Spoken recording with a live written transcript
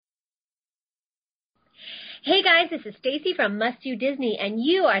Hey guys, this is Stacy from Must Do Disney, and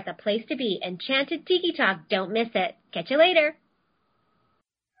you are at the place to be. Enchanted Tiki Talk. Don't miss it. Catch you later.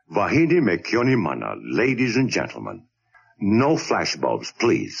 Vahidi Mekioni Mana, ladies and gentlemen. No flashbulbs,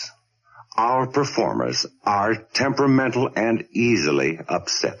 please. Our performers are temperamental and easily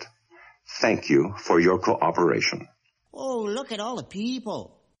upset. Thank you for your cooperation. Oh, look at all the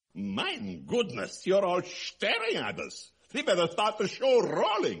people. My goodness, you're all staring at us. We better start the show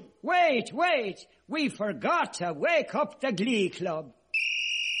rolling. Wait. We forgot to wake up the Glee Club.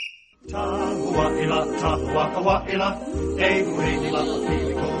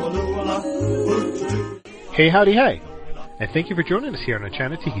 Hey, howdy, hey. And thank you for joining us here on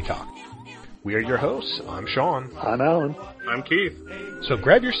Enchanted Tiki Talk. We are your hosts. I'm Sean. I'm Alan. I'm Keith. So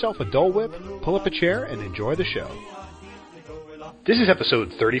grab yourself a Dole Whip, pull up a chair, and enjoy the show. This is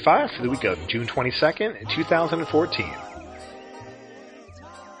episode 35 for the week of June 22nd, 2014.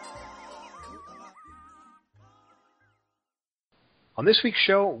 On this week's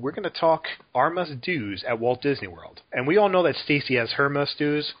show, we're going to talk our must-dos at Walt Disney World. And we all know that Stacy has her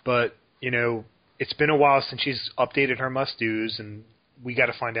must-dos, but, it's been a while since she's updated her must-dos, and we got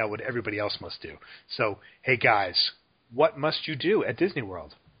to find out what everybody else must do. So, hey guys, what must you do at Disney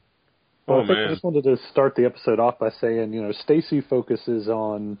World? Well, I just wanted to start the episode off by saying, Stacy focuses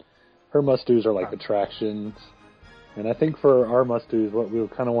on her must-dos are like attractions. And I think for our must-dos, what we were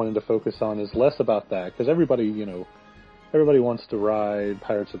kind of wanting to focus on is less about that, because everybody wants to ride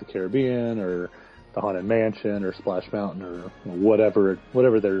Pirates of the Caribbean or the Haunted Mansion or Splash Mountain or whatever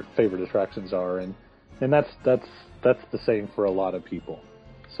their favorite attractions are, and that's the same for a lot of people.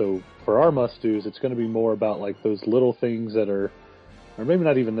 So for our must-dos, it's going to be more about like those little things that are, or maybe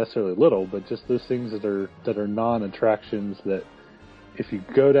not even necessarily little, but just those things that are non-attractions that if you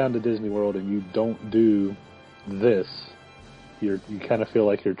go down to Disney World and you don't do this, you kind of feel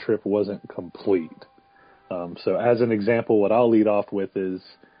like your trip wasn't complete. So as an example, what I'll lead off with is,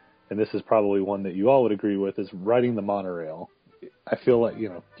 and this is probably one that you all would agree with, is riding the monorail. I feel like,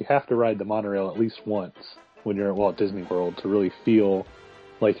 you have to ride the monorail at least once when you're at Walt Disney World to really feel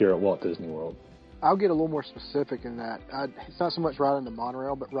like you're at Walt Disney World. I'll get a little more specific in that. It's not so much riding the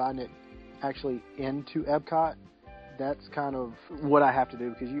monorail, but riding it actually into Epcot. That's kind of what I have to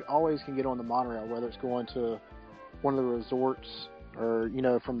do, because you always can get on the monorail, whether it's going to one of the resorts or,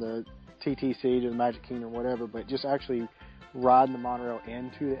 from the TTC to the Magic Kingdom or whatever, but just actually riding the monorail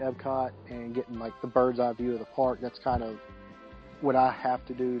into the Epcot and getting like the bird's eye view of the park, that's kind of what I have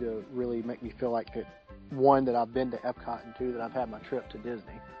to do to really make me feel like that, one, that I've been to Epcot, and two, that I've had my trip to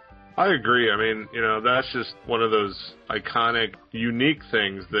Disney. I agree. I mean, that's just one of those iconic, unique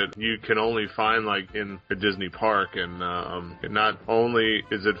things that you can only find like in a Disney park. And not only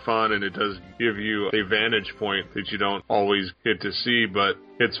is it fun and it does give you a vantage point that you don't always get to see, but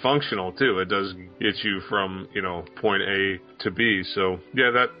it's functional too. It does get you from, point A to B. So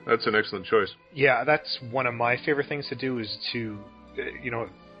yeah, that's an excellent choice. Yeah, that's one of my favorite things to do is to,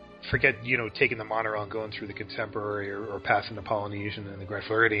 forget, taking the monorail and going through the Contemporary or passing the Polynesian and the Grand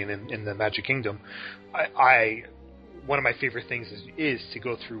Floridian in the Magic Kingdom. One of my favorite things is to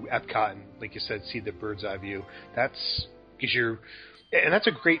go through Epcot and, like you said, see the bird's eye view. That's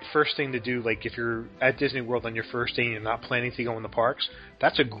a great first thing to do. Like if you're at Disney World on your first day and you're not planning to go in the parks,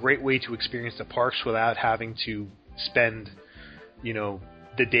 that's a great way to experience the parks without having to spend,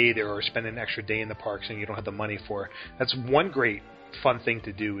 the day there or spend an extra day in the parks and you don't have the money for it. That's one great fun thing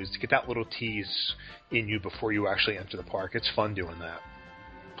to do, is to get that little tease in you before you actually enter the park. It's fun doing that.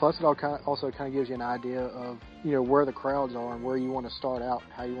 Plus, it also kind of gives you an idea of, where the crowds are and where you want to start out,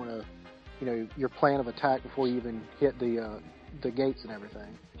 how you want to, your plan of attack before you even hit the gates and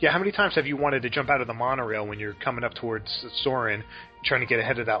everything. Yeah, how many times have you wanted to jump out of the monorail when you're coming up towards Soarin', trying to get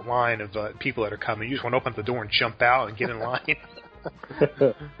ahead of that line of people that are coming? You just want to open up the door and jump out and get in line.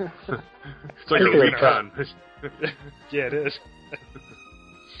 It's like a recon. Yeah, it is.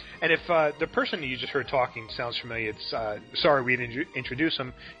 And if the person you just heard talking sounds familiar, it's sorry we didn't introduce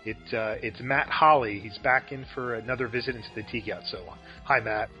him. It's Matt Holly. He's back in for another visit into the Tiki Out. So, hi,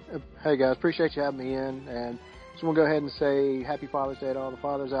 Matt. Hey, guys. Appreciate you having me in. And just want to go ahead and say Happy Father's Day to all the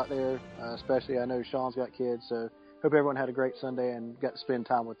fathers out there, especially I know Sean's got kids. So, hope everyone had a great Sunday and got to spend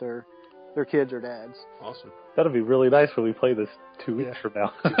time with their kids or dads. Awesome. That'll be really nice when we play this 2 weeks from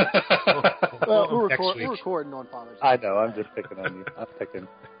now. Well, we're recording on Father's Day. I know. I'm just picking on you. I'm picking.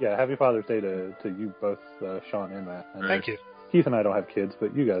 Yeah, Happy Father's Day to you both, Sean and Matt. And thank you. Keith and I don't have kids,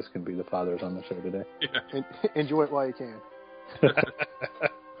 but you guys can be the fathers on the show today. Yeah. Enjoy it while you can.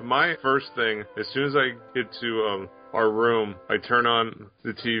 My first thing, as soon as I get to our room, I turn on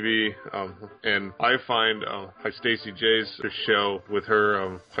the TV, and I find Stacey J's show with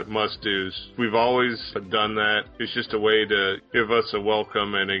her must-dos. We've always done that. It's just a way to give us a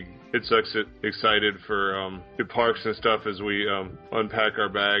welcome, and it's excited for the parks and stuff as we unpack our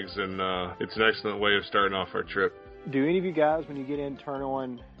bags, and it's an excellent way of starting off our trip. Do any of you guys, when you get in, turn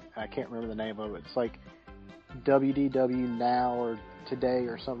on, I can't remember the name of it, it's like WDW Now or Today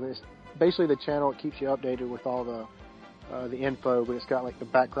or something. It's basically the channel that keeps you updated with all the info, but it's got like the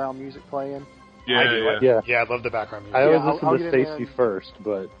background music playing. Yeah, I love the background music. I always listen to Stacey first,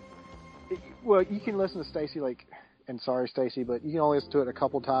 but... Well, you can listen to Stacey, and sorry, Stacey, but you can only listen to it a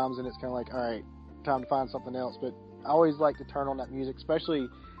couple times, and it's kind of like, all right, time to find something else. But I always like to turn on that music, especially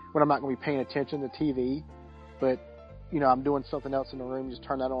when I'm not going to be paying attention to TV, but, I'm doing something else in the room, just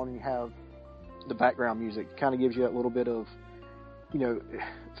turn that on and you have the background music. It kind of gives you that little bit of,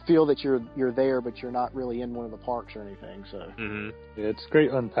 feel that you're there, but you're not really in one of the parks or anything. So yeah, it's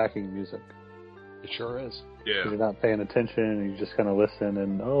great unpacking music. It sure is. Yeah, you're not paying attention, and you just kind of listen,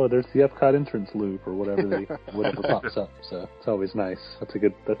 and there's the Epcot entrance loop or whatever whatever pops up. So it's always nice. That's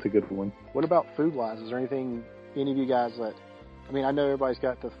a good one. What about food wise? Is there anything any of you guys that? I mean, I know everybody's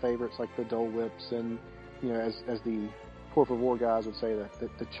got the favorites like the Dole Whips, and as the Por Favor guys would say,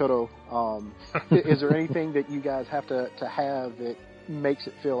 the churro. Is there anything that you guys have to have that makes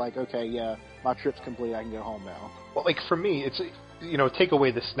it feel like, okay, yeah, my trip's complete, I can go home now? Well, like for me, it's, take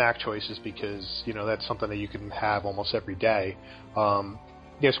away the snack choices because, that's something that you can have almost every day.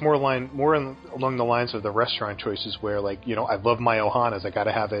 It's more along the lines of the restaurant choices where, like, I love my Ohana's. I got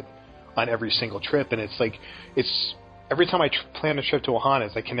to have it on every single trip, and it's like, every time I plan a trip to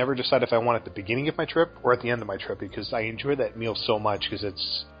Ohana's, I can never decide if I want it at the beginning of my trip or at the end of my trip because I enjoy that meal so much because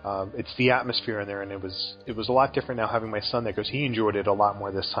it's the atmosphere in there, and it was a lot different now having my son there because he enjoyed it a lot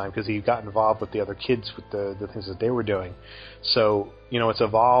more this time because he got involved with the other kids with the things that they were doing. So it's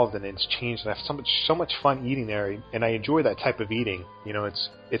evolved and it's changed, and I have so much fun eating there, and I enjoy that type of eating.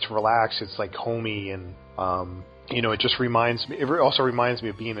 It's relaxed, it's like homey, and it just reminds me. It also reminds me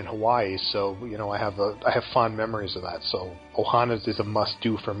of being in Hawaii. So I have fond memories of that. So Ohana's is a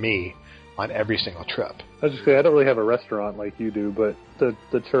must-do for me on every single trip. I was just saying, I don't really have a restaurant like you do, but the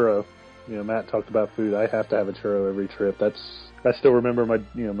churro. Matt talked about food. I have to have a churro every trip. I still remember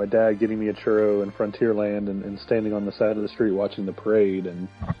my dad getting me a churro in Frontierland and standing on the side of the street watching the parade, and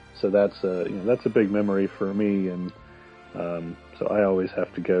so that's a big memory for me, and so I always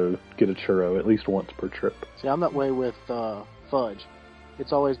have to go get a churro at least once per trip. See, I'm that way with fudge.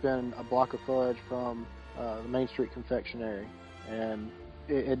 It's always been a block of fudge from the Main Street Confectionery, and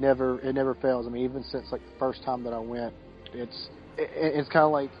it never fails. I mean, even since like the first time that I went, it's kind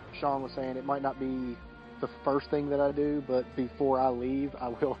of like Sean was saying. It might not be the first thing that I do, but before I leave, I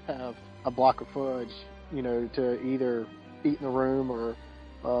will have a block of fudge, to either eat in the room or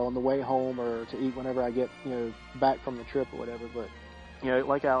on the way home, or to eat whenever I get back from the trip or whatever. But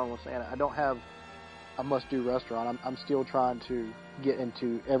like Alan was saying, I don't have a must-do restaurant. I'm still trying to get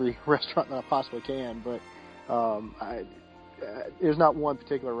into every restaurant that I possibly can, but there's not one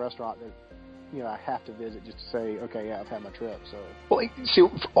particular restaurant that I have to visit just to say, okay, yeah, I've had my trip. So, well, see,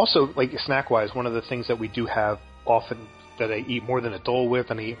 also like snack-wise, one of the things that we do have often that I eat more than a Dole Whip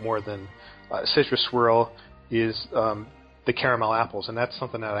and I eat more than citrus swirl is the caramel apples, and that's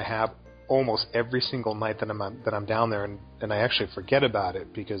something that I have almost every single night that I'm down there, and I actually forget about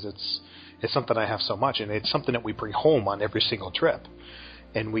it because it's something I have so much, and it's something that we bring home on every single trip.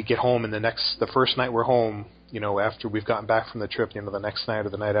 And we get home, and the first night we're home, after we've gotten back from the trip, the next night or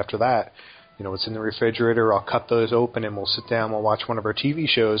the night after that, it's in the refrigerator. I'll cut those open, and we'll sit down, we'll watch one of our TV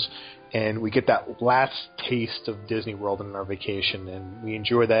shows, and we get that last taste of Disney World in our vacation, and we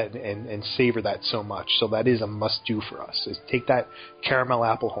enjoy that and savor that so much. So that is a must-do for us, is take that caramel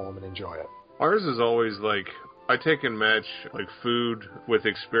apple home and enjoy it. Ours is always like, I take and match like food with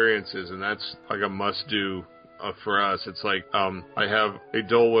experiences, and that's like a must-do for us. It's like I have a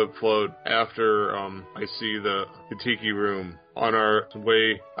Dole Whip float after I see the Tiki Room. On our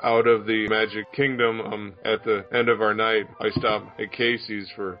way out of the Magic Kingdom, at the end of our night, I stop at Casey's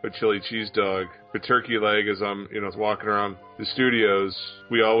for a chili cheese dog. The turkey leg as I'm, walking around the studios.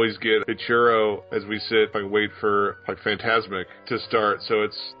 We always get a churro as we sit and wait for like Fantasmic to start. So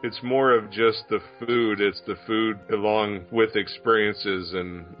it's more of just the food. It's the food along with experiences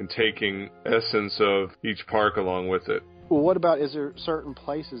and taking essence of each park along with it. Well, what about, is there certain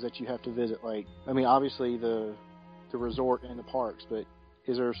places that you have to visit? Like, I mean, obviously the resort and the parks, but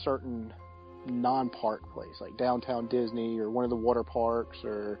is there a certain non-park place like Downtown Disney or one of the water parks,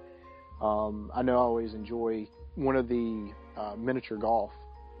 or I know I always enjoy one of the miniature golf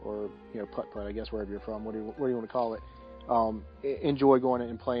or putt-putt, I guess, wherever you're from, what do you want to call it, enjoy going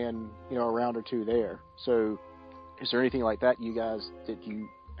and playing, a round or two there. So is there anything like that you guys that you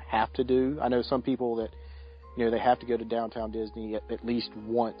have to do? I know some people that, they have to go to Downtown Disney at least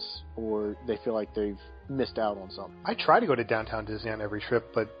once, or they feel like they've missed out on something. I try to go to Downtown Disney on every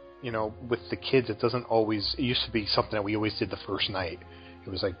trip, but, with the kids, it used to be something that we always did the first night. It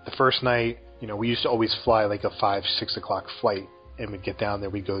was like the first night, we used to always fly like a 5-6 o'clock flight, and we'd get down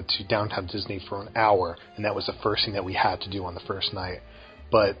there, we'd go to Downtown Disney for an hour, and that was the first thing that we had to do on the first night.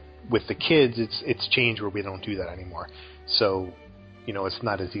 But with the kids, it's changed where we don't do that anymore. So, it's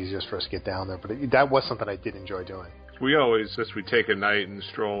not as easy as for us to get down there, but that was something I did enjoy doing. We take a night and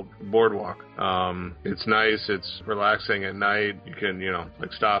stroll the boardwalk. It's nice, it's relaxing at night. You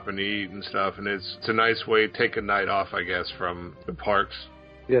can, stop and eat and stuff, and it's a nice way to take a night off, I guess, from the parks.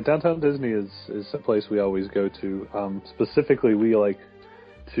 Yeah, Downtown Disney is a place we always go to. Specifically, we like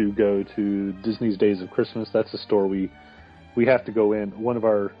to go to Disney's Days of Christmas. That's a store we have to go in. One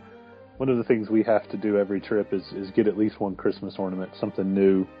of the things we have to do every trip is get at least one Christmas ornament, something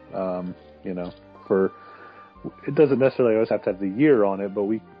new. It doesn't necessarily always have to have the year on it, but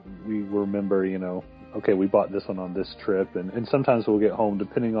we remember, okay, we bought this one on this trip, and sometimes we'll get home,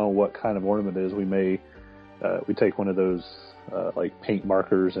 depending on what kind of ornament it is, we take one of those like paint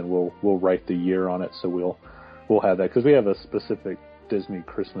markers and we'll write the year on it, so we'll have that, because we have a specific Disney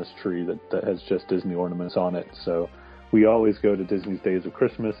Christmas tree that has just Disney ornaments on it, so we always go to Disney's Days of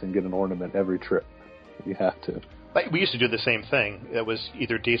Christmas and get an ornament every trip. You have to. We used to do the same thing. It was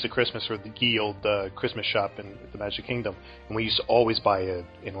either Days of Christmas or the Guild Christmas shop in the Magic Kingdom, and we used to always buy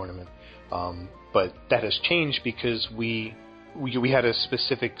an ornament. But that has changed because we had a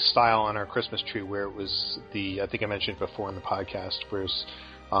specific style on our Christmas tree where it was I think I mentioned it before in the podcast, where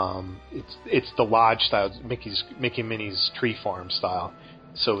it's the lodge style, Mickey and Minnie's Tree Farm style.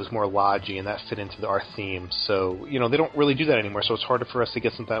 So it was more lodgy, and that fit into our theme. So, they don't really do that anymore, so it's harder for us to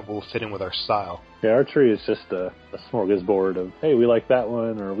get something that will fit in with our style. Yeah, our tree is just a smorgasbord of, hey, we like that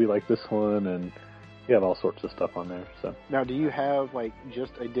one, or we like this one, and you have all sorts of stuff on there. So now, do you have,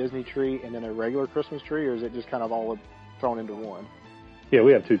 just a Disney tree and then a regular Christmas tree, or is it just kind of all thrown into one? Yeah,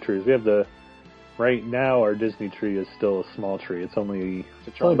 we have two trees. We have right now, our Disney tree is still a small tree. It's only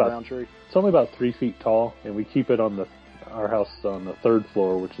Brown tree? It's only about 3 feet tall, and we keep it on our house on the third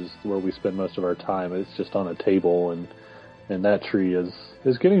floor, which is where we spend most of our time. It's just on a table, and that tree is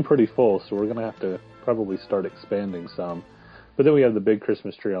getting pretty full, so we're going to have to probably start expanding some. But then we have the big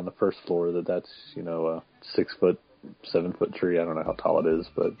Christmas tree on the first floor that's a 6-foot, 7-foot tree. I don't know how tall it is,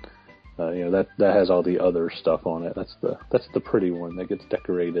 but that has all the other stuff on it. That's the pretty one that gets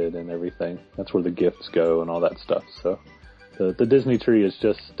decorated and everything. That's where the gifts go and all that stuff. So the Disney tree is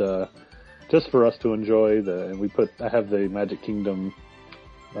just for us to enjoy. I have the Magic Kingdom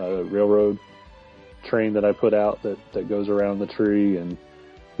railroad train that I put out that goes around the tree, and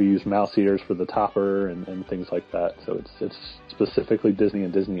we use mouse ears for the topper and things like that. So it's specifically Disney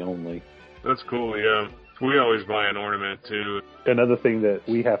and Disney only. That's cool, yeah. We always buy an ornament too. Another thing that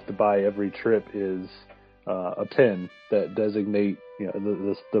we have to buy every trip is a pin that designate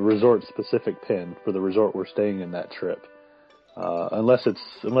the resort specific pin for the resort we're staying in that trip. Unless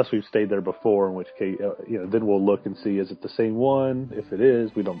we've stayed there before, in which case, then we'll look and see, is it the same one? If it is,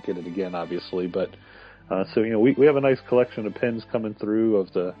 we don't get it again, obviously. But, we have a nice collection of pins coming through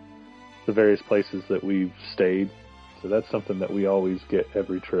of the various places that we've stayed. So that's something that we always get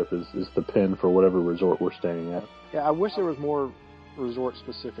every trip is the pin for whatever resort we're staying at. Yeah, I wish there was more resort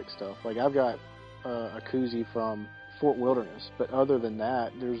specific stuff. Like I've got a koozie from Fort Wilderness, but other than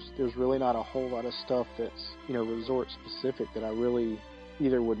that, there's really not a whole lot of stuff that's resort specific that I really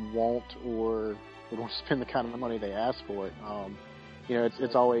either would want or would want to spend the kind of money they ask for it.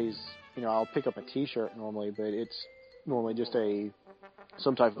 It's always I'll pick up a T-shirt normally, but it's normally just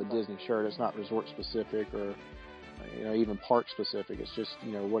some type of a Disney shirt. It's not resort specific or even park specific. It's just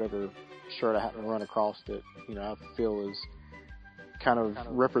whatever shirt I happen to run across that I feel is kind of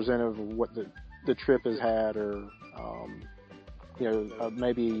representative of what the trip has had, or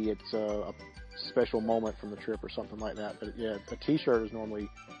maybe it's a special moment from the trip or something like that. But yeah, a T-shirt is normally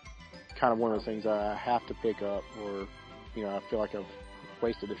kind of one of the things I have to pick up, or I feel like I've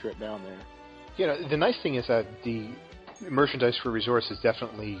wasted the trip down there. The nice thing is that the merchandise for resorts has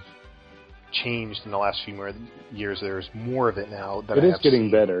definitely changed in the last few years. There's more of it now. It is getting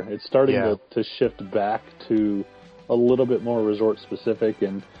better. It's starting to shift back to a little bit more resort specific,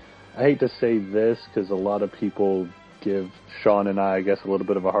 and I hate to say this because a lot of people give Sean and I guess, a little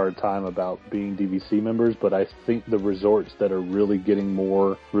bit of a hard time about being DVC members, but I think the resorts that are really getting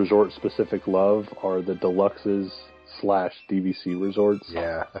more resort-specific love are the deluxes, DVC resorts.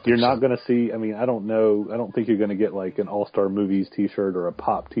 Yeah. You're not going to see, I mean, I don't think you're going to get like an All-Star Movies t-shirt or a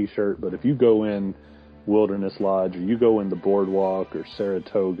Pop t-shirt, but if you go in Wilderness Lodge or you go in the Boardwalk or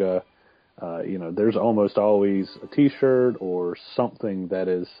Saratoga, there's almost always a t-shirt or something that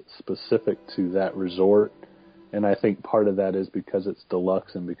is specific to that resort. And I think part of that is because it's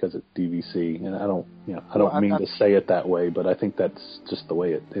deluxe and because it's DVC. And I don't mean to say it that way, but I think that's just the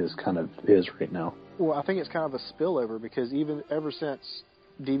way it is right now. Well, I think it's kind of a spillover because even ever since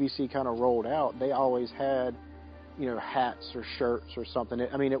DVC kind of rolled out, they always had, hats or shirts or something.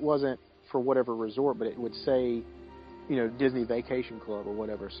 I mean, it wasn't for whatever resort, but it would say, Disney Vacation Club or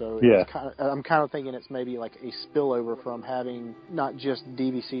whatever. So yeah. I'm kind of thinking it's maybe like a spillover from having not just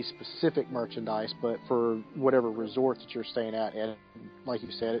DVC specific merchandise, but for whatever resort that you're staying at. And like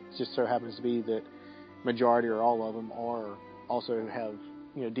you said, it just so happens to be that majority or all of them also have,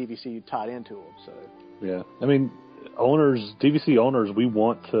 DVC tied into them. So yeah, I mean, DVC owners, we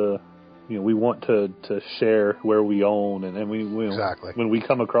want to share where we own, and we exactly. When we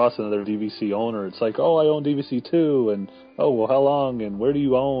come across another DVC owner, it's like, oh, I own DVC too, and oh, well, how long, and where do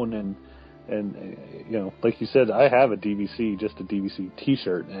you own, and like you said, I have a DVC, just a DVC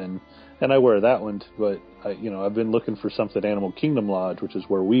T-shirt, and I wear that one, but I've been looking for something at Animal Kingdom Lodge, which is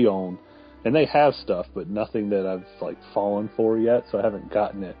where we own, and they have stuff, but nothing that I've like fallen for yet, so I haven't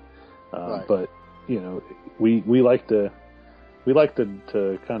gotten it. Right. But we like to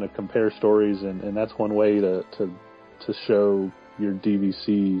kind of compare stories, and that's one way to show your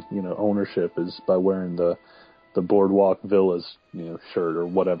DVC ownership is by wearing the Boardwalk Villas shirt or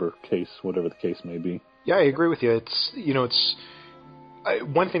whatever the case may be. Yeah, I agree with you. It's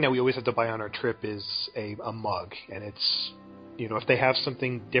one thing that we always have to buy on our trip is a mug, and it's if they have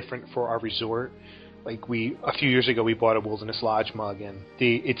something different for our resort. Like a few years ago, we bought a Wilderness Lodge mug, and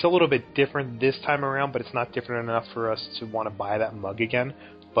it's a little bit different this time around, but it's not different enough for us to want to buy that mug again.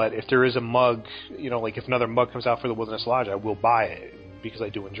 But if there is a mug, like if another mug comes out for the Wilderness Lodge, I will buy it because I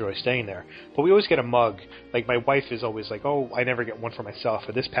do enjoy staying there. But we always get a mug. Like my wife is always like, oh, I never get one for myself.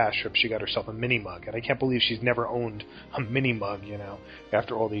 For this past trip, she got herself a mini mug, and I can't believe she's never owned a mini mug,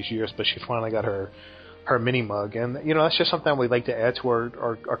 after all these years. But she finally got her mini mug, and that's just something we'd like to add to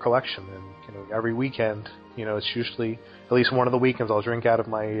our collection. And every weekend, it's usually at least one of the weekends I'll drink out of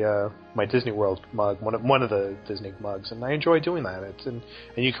my Disney World mug, one of the Disney mugs, and I enjoy doing that. And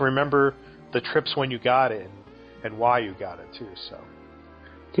you can remember the trips when you got it and why you got it too. So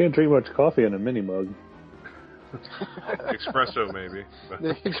can't drink much coffee in a mini mug. Espresso, maybe.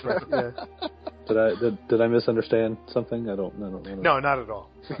 Yeah. Did I misunderstand something? I don't know. No, not at all.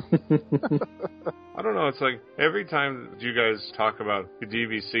 I don't know. It's like every time you guys talk about the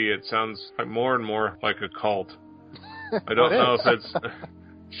DVC, it sounds like more and more like a cult. I don't know if it's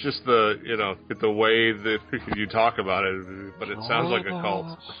just the way that you talk about it, but it sounds like a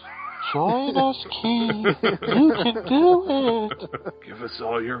cult. Join us, King. You can do it. Give us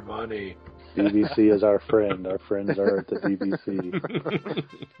all your money. DVC is our friend. Our friends are at the DVC.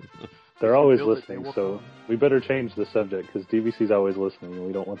 They're always listening, so we better change the subject because DVC's always listening, and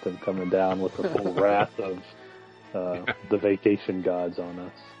we don't want them coming down with the full wrath of the vacation gods on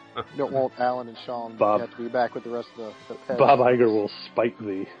us. Don't want Alan and Sean to have to be back with the rest of the Bob Iger will spite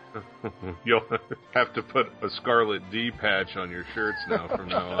thee. You'll have to put a Scarlet D patch on your shirts now from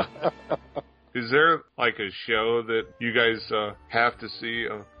now on. Is there like a show that you guys have to see?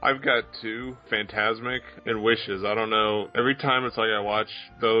 I've got two, Fantasmic and Wishes. I don't know. Every time it's like I watch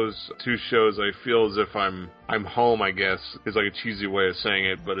those two shows, I feel as if I'm home, I guess. It's like a cheesy way of saying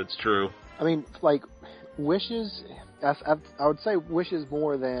it, but it's true. I mean, like, Wishes, I would say Wishes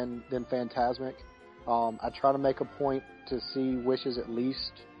more than Fantasmic. I try to make a point to see Wishes at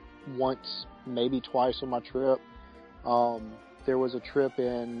least once, maybe twice on my trip. There was a trip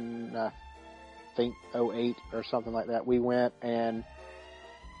in... I think 2008 or something like that. We went and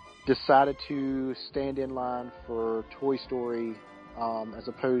decided to stand in line for Toy Story as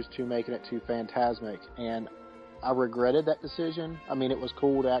opposed to making it to Fantasmic, and I regretted that decision. I mean, it was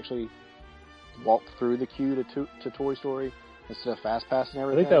cool to actually walk through the queue to Toy Story instead of Fast Pass and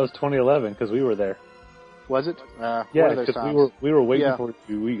everything. I think that was 2011 because we were there. Was it? Yeah, because we were waiting for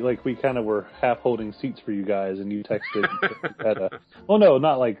you. We kind of were half holding seats for you guys, and you texted. Well, no,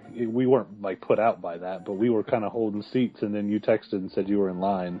 not like we weren't like put out by that, but we were kind of holding seats, and then you texted and said you were in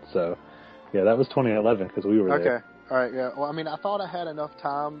line. So, yeah, that was 2011 because we were there. Okay, all right, yeah. Well, I mean, I thought I had enough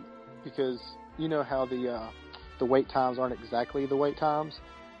time because you know how the wait times aren't exactly the wait times,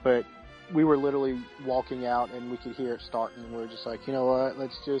 but we were literally walking out, and we could hear it starting, and we were just like, you know what,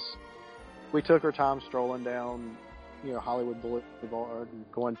 we took our time strolling down Hollywood Boulevard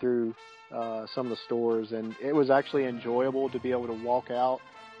and going through some of the stores, and it was actually enjoyable to be able to walk out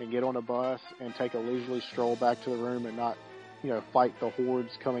and get on a bus and take a leisurely stroll back to the room and not, fight the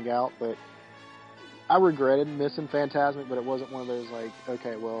hordes coming out. But I regretted missing Fantasmic, but it wasn't one of those like,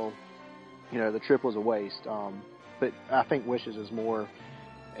 okay, well, the trip was a waste. But I think Wishes is more,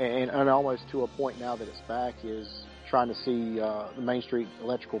 and almost to a point now that it's back, is trying to see the Main Street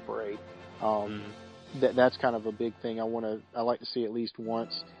Electrical Parade. That's kind of a big thing. I like to see at least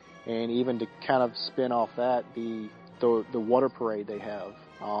once, and even to kind of spin off that, the water parade they have.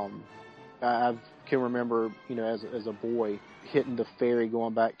 I can remember, as a boy, hitting the ferry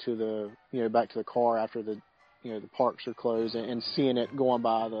going back to the car after the parks are closed, and seeing it going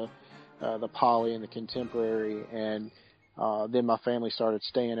by the Poly and the Contemporary, and then my family started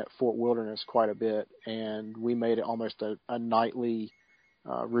staying at Fort Wilderness quite a bit, and we made it almost a nightly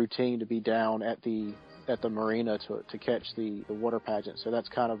routine to be down at the marina to catch the water pageant. So that's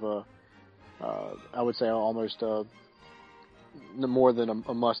kind of I would say almost more than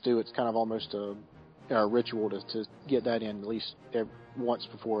a must do. It's kind of almost a ritual to get that in at least once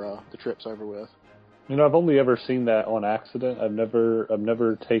before the trip's over with. I've only ever seen that on accident. I've never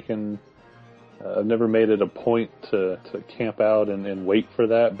made it a point to camp out and wait for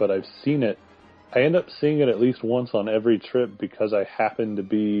that, but I've seen it. I end up seeing it at least once on every trip because I happen to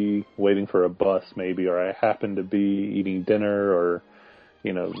be waiting for a bus maybe, or I happen to be eating dinner, or,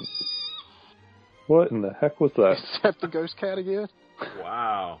 what in the heck was that? Is that the ghost cat again?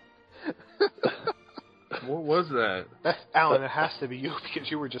 Wow. What was that? Alan, it has to be you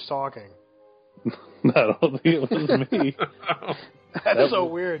because you were just talking. I don't think it was me. That's so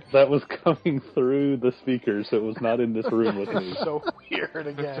weird. That was coming through the speakers. It was not in this room with me. So weird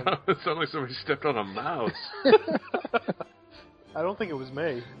again. It sounded like somebody stepped on a mouse. I don't think it was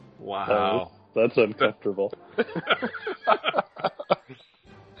me. Wow. That's uncomfortable.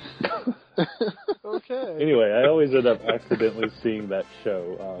 Okay. Anyway, I always end up accidentally seeing that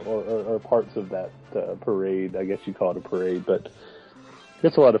show, or parts of that parade. I guess you call it a parade, but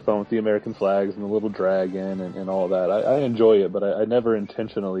it's a lot of fun with the American flags and the little dragon and all of that. I enjoy it, but I never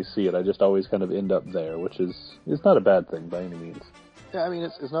intentionally see it. I just always kind of end up there, which is not a bad thing by any means. Yeah, I mean,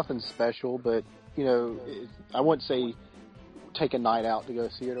 it's nothing special, but, I wouldn't say take a night out to go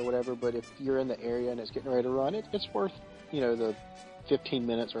see it or whatever, but if you're in the area and it's getting ready to run, it's worth, the 15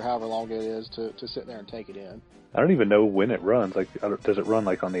 minutes or however long it is to sit there and take it in. I don't even know when it runs. Like, does it run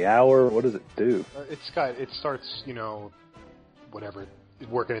like on the hour? What does it do? It starts, whatever,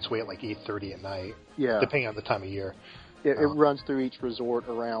 working its way at like 8:30 at night. Yeah. Depending on the time of year. It runs through each resort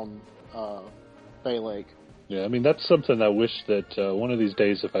around Bay Lake. Yeah, I mean, that's something I wish that one of these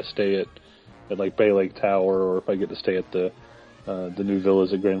days, if I stay at like Bay Lake Tower, or if I get to stay at the new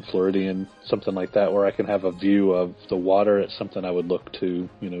villas at Grand Floridian, something like that, where I can have a view of the water, it's something I would look to,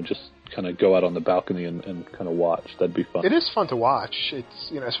 just kind of go out on the balcony and kind of watch. That'd be fun. It is fun to watch.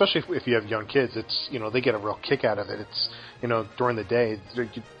 It's, especially if you have young kids, it's, they get a real kick out of it. It's, during the day,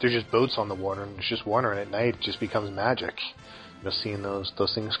 there's just boats on the water, and it's just water, and at night it just becomes magic. Seeing those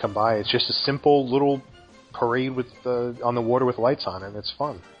things come by. It's just a simple little parade on the water with lights on it, and it's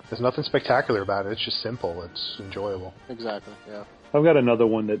fun. There's nothing spectacular about it. It's just simple. It's enjoyable. Exactly, yeah. I've got another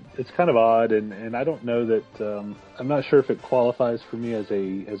one that it's kind of odd, and I don't know that I'm not sure if it qualifies for me as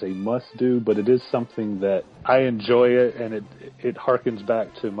a must-do, but it is something that I enjoy it, and it harkens back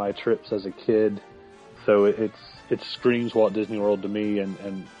to my trips as a kid. So it screams Walt Disney World to me,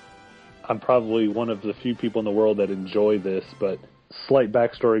 and I'm probably one of the few people in the world that enjoy this, but slight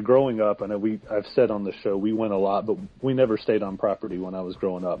backstory. Growing up, and I've said on the show, we went a lot, but we never stayed on property when I was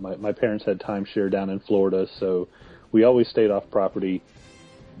growing up. My parents had timeshare down in Florida, so we always stayed off property,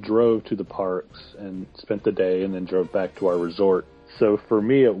 drove to the parks, and spent the day, and then drove back to our resort. So for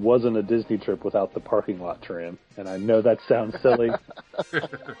me, it wasn't a Disney trip without the parking lot tram, and I know that sounds silly,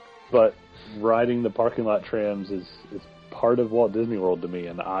 but riding the parking lot trams is part of Walt Disney World to me,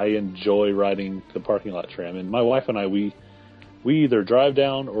 and I enjoy riding the parking lot tram. And my wife and I, we either drive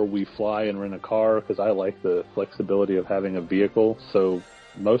down or we fly and rent a car, because I like the flexibility of having a vehicle. So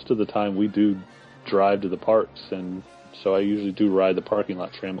most of the time we do drive to the parks, and so I usually do ride the parking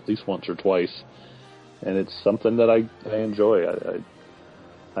lot tram at least once or twice, and it's something that I enjoy.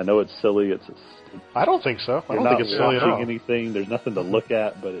 I know it's silly. I don't think so. I don't think it's silly at all. Anything. There's nothing to look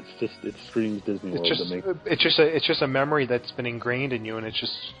at, but it screams Disney World to me. It's just a memory that's been ingrained in you, and it's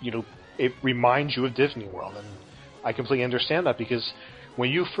just it reminds you of Disney World, and I completely understand that, because when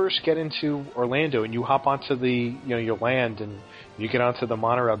you first get into Orlando and you hop onto the your land and you get onto the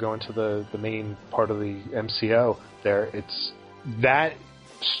monorail going to the main part of the MCO there, that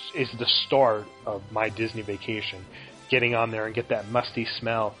is the start of my Disney vacation. getting on there and get that musty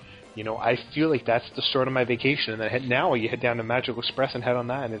smell. I feel like that's the start of my vacation. And then now you head down to Magical Express and head on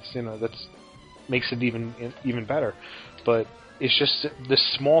that, and it's that's makes it even better. But it's just the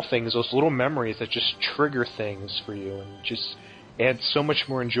small things, those little memories that just trigger things for you and just add so much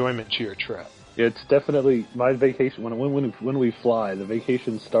more enjoyment to your trip. It's definitely my vacation. When we fly, the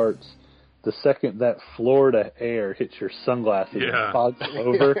vacation starts the second that Florida air hits your sunglasses and fogs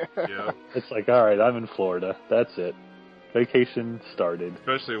over. Yeah. It's like, all right, I'm in Florida. That's it. Vacation started.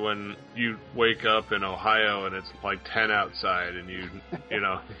 Especially when you wake up in Ohio and it's like 10 outside, and you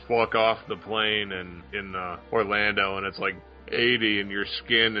walk off the plane and in Orlando and it's like 80, and your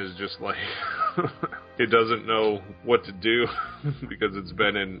skin is just like it doesn't know what to do because it's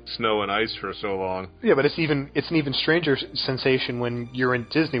been in snow and ice for so long. Yeah, but it's an even stranger sensation when you're in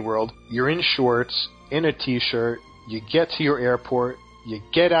Disney World. You're in shorts, in a t-shirt. You get to your airport. You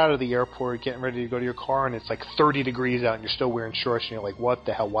get out of the airport, getting ready to go to your car, and it's like 30 degrees out, and you're still wearing shorts, and you're like, what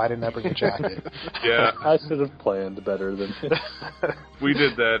the hell? Why didn't I bring a jacket? Yeah. I should have planned better than We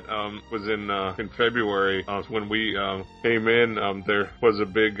did that, was in February, when we came in, there was a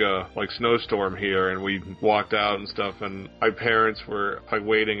big snowstorm here, and we walked out and stuff, and my parents were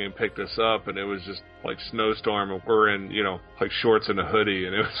waiting and picked us up, and it was just snowstorm, and we're in, shorts and a hoodie,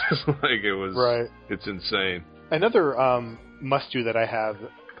 and it was just right. It's insane. Another must-do that I have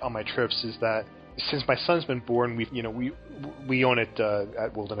on my trips is that since my son's been born, we own it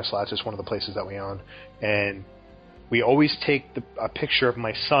at Wilderness Labs. It's one of the places that we own, and we always take a picture of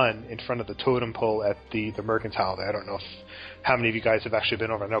my son in front of the totem pole at the Mercantile there. I don't know how many of you guys have actually been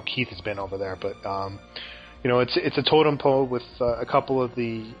over. I know Keith has been over there, but it's a totem pole with a couple of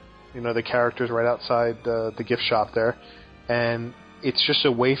the the characters right outside the gift shop there, and it's just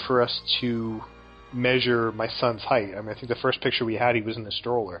a way for us to measure my son's height. I mean, I think the first picture we had, he was in the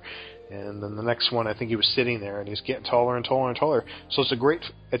stroller, and then the next one, I think he was sitting there, and he's getting taller and taller and taller. So it's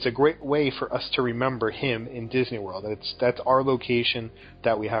a great way for us to remember him in Disney World. That's our location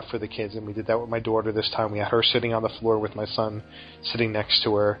that we have for the kids, and we did that with my daughter this time. We had her sitting on the floor with my son sitting next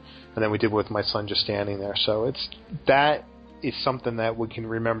to her, and then we did with my son just standing there. So that is something that we can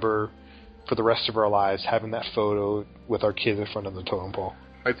remember for the rest of our lives, having that photo with our kids in front of the totem pole.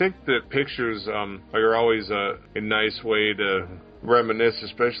 I think that pictures are always a nice way to reminisce,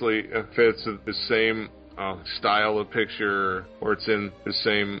 especially if it's the same style of picture or it's in the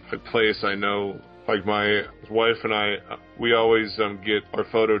same place. I know, my wife and I, we always get our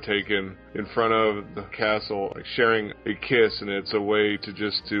photo taken in front of the castle, sharing a kiss, and it's a way to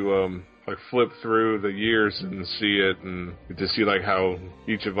just to flip through the years and see it, and to see how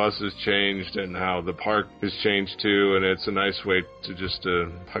each of us has changed and how the park has changed too, and it's a nice way to just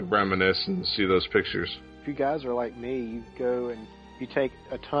reminisce and see those pictures. If you guys are like me, you go and you take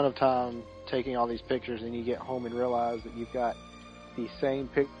a ton of time taking all these pictures, and you get home and realize that you've got the same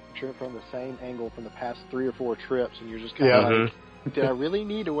picture from the same angle from the past 3 or 4 trips, and you're just kind of did I really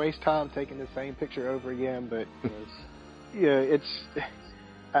need to waste time taking the same picture over again? But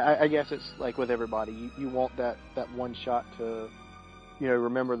I guess it's like with everybody. You want that one shot to,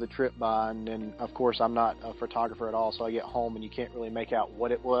 remember the trip by. And then, of course, I'm not a photographer at all, so I get home and you can't really make out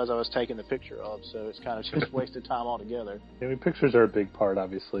what it was I was taking the picture of. So it's kind of just wasted time altogether. I mean, pictures are a big part,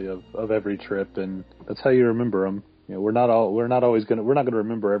 obviously, of every trip, and that's how you remember them. We're not going to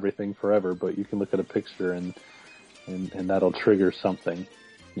remember everything forever, but you can look at a picture and that'll trigger something.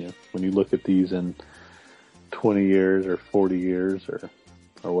 When you look at these in 20 years or 40 years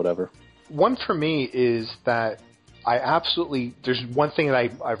or whatever. One for me is that there's one thing that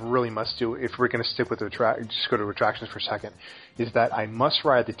I really must do if we're going to stick with just go to attractions for a second, is that I must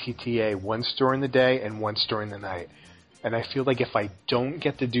ride the TTA once during the day and once during the night. And I feel like if I don't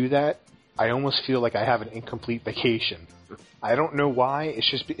get to do that, I almost feel like I have an incomplete vacation. I don't know why. It's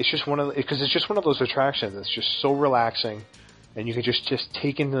just because it's just one of those attractions that's just so relaxing, and you can just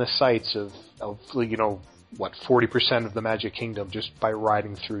take into the sights of 40% of the Magic Kingdom just by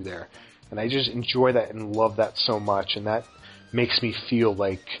riding through there. And I just enjoy that and love that so much, and that makes me feel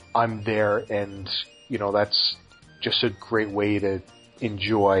like I'm there, and that's just a great way to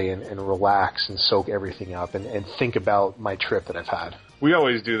enjoy and relax and soak everything up and think about my trip that I've had. We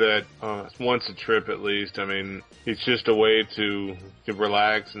always do that once a trip at least. I mean, it's just a way to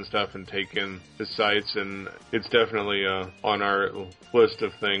relax and stuff and take in the sights, and it's definitely on our list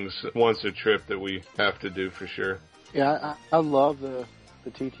of things once a trip that we have to do for sure. Yeah, I love the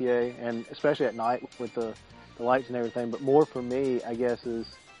TTA, and especially at night with the lights and everything, but more for me, I guess, is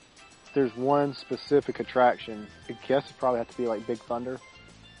there's one specific attraction. I guess it probably have to be like Big Thunder.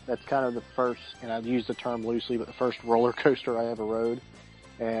 That's kind of the first, and I've used the term loosely, but the first roller coaster I ever rode.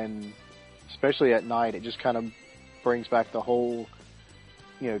 And especially at night, it just kind of brings back the whole,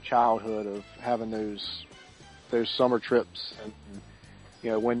 childhood of having those summer trips, and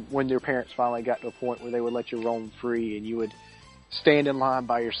when your parents finally got to a point where they would let you roam free and you would stand in line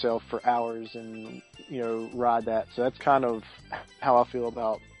by yourself for hours and ride that. So that's kind of how I feel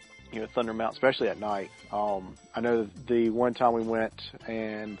about Thunder Mountain, especially at night. I know the one time we went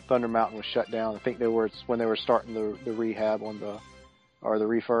and Thunder Mountain was shut down. I think when they were starting the rehab on the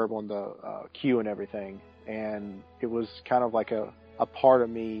refurb on the queue and everything, and it was kind of like a part of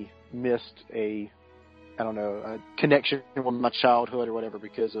me missed a connection with my childhood or whatever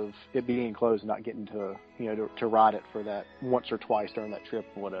because of it being closed and not getting to ride it for that once or twice during that trip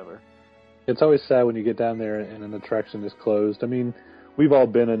or whatever. It's always sad when you get down there and an attraction is closed. I mean, we've all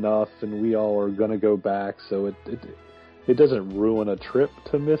been enough and we all are going to go back, so it doesn't ruin a trip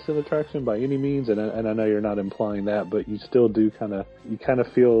to miss an attraction by any means, and I know you're not implying that, but you still do kind of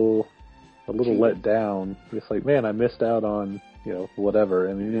feel a little let down. It's like, man, I missed out on whatever.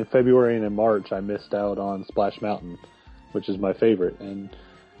 I mean, in February and in March, I missed out on Splash Mountain, which is my favorite. And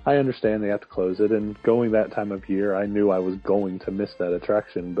I understand they have to close it. And going that time of year, I knew I was going to miss that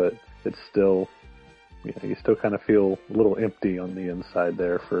attraction, but it's still, you still kind of feel a little empty on the inside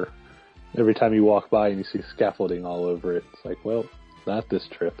there for every time you walk by and you see scaffolding all over it. It's like, well, not this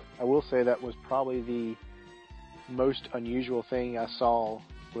trip. I will say that was probably the most unusual thing I saw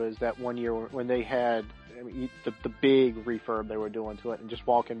was that one year when they had the big refurb they were doing to it, and just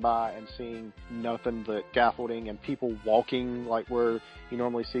walking by and seeing nothing but scaffolding and people walking like where you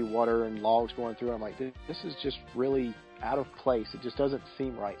normally see water and logs going through. I'm like, this is just really out of place. It just doesn't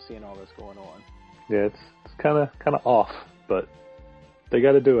seem right seeing all this going on. Yeah, it's kind of off, but they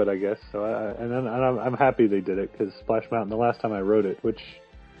got to do it, I guess. So I'm happy they did it, because Splash Mountain, the last time I rode it, which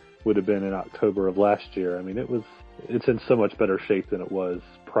would have been in October of last year, I mean, it's in so much better shape than it was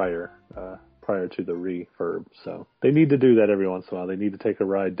prior to the refurb. So they need to do that every once in a while. They need to take a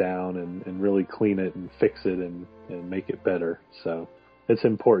ride down and really clean it and fix it and make it better. So it's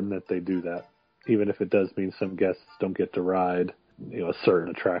important that they do that, even if it does mean some guests don't get to ride, a certain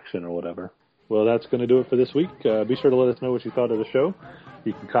attraction or whatever. Well, that's going to do it for this week. Be sure to let us know what you thought of the show.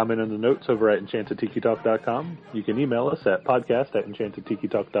 You can comment in the notes over at EnchantedTikiTalk.com. You can email us at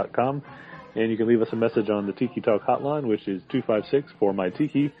podcast@EnchantedTikiTalk.com. And you can leave us a message on the Tiki Talk hotline, which is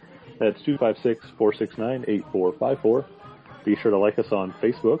 256-4MY-TIKI. That's 256-469-8454. Be sure to like us on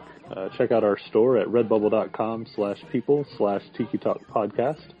Facebook. Check out our store at redbubble.com/people/Tiki Talk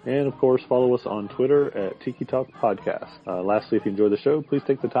Podcast. And, of course, follow us on Twitter at Tiki Talk Podcast. Lastly, if you enjoy the show, please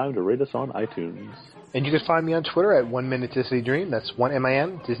take the time to rate us on iTunes. And you can find me on Twitter at 1 Minute Disney Dream. That's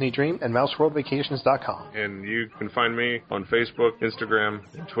 1MIN, Disney Dream, and MouseWorldVacations.com. And you can find me on Facebook, Instagram,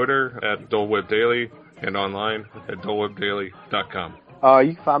 and Twitter at Dole Whip Daily, and online at DoleWhipDaily.com.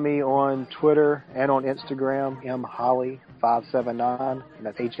 You can find me on Twitter and on Instagram, mholly579, and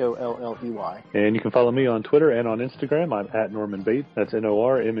that's HOLLEY. And you can follow me on Twitter and on Instagram. I'm at Norman Bate. That's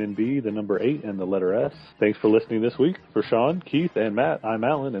NORMNB, the number 8, and the letter S. Thanks for listening this week. For Sean, Keith, and Matt, I'm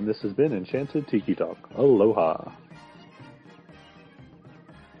Alan, and this has been Enchanted Tiki Talk. Aloha.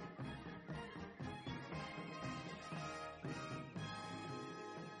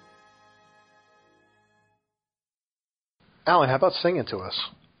 Alan, how about singing to us?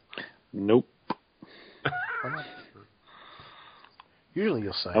 Nope. Why not? Usually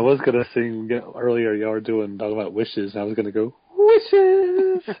you'll sing. I was going to sing earlier. Y'all were talking about wishes, and I was going to go,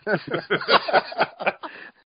 wishes!